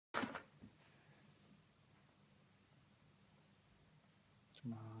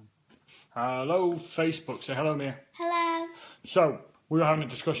Hello, Facebook. Say hello, Mia. Hello. So, we were having a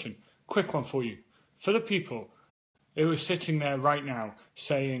discussion. Quick one for you. For the people who are sitting there right now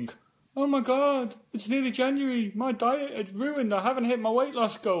saying, oh my God, it's nearly January. My diet is ruined. I haven't hit my weight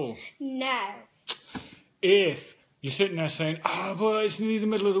loss goal. No. If you're sitting there saying, but it's nearly the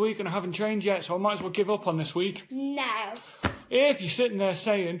middle of the week and I haven't trained yet, so I might as well give up on this week. No. If you're sitting there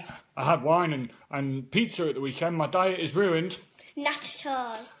saying, I had wine and pizza at the weekend, my diet is ruined. Not at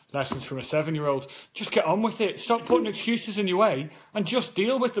all. Lessons from a 7-year-old. Just get on with it. Stop putting excuses in your way and just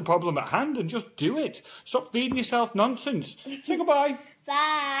deal with the problem at hand and just do it. Stop feeding yourself nonsense. Say goodbye.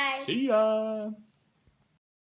 Bye. See ya.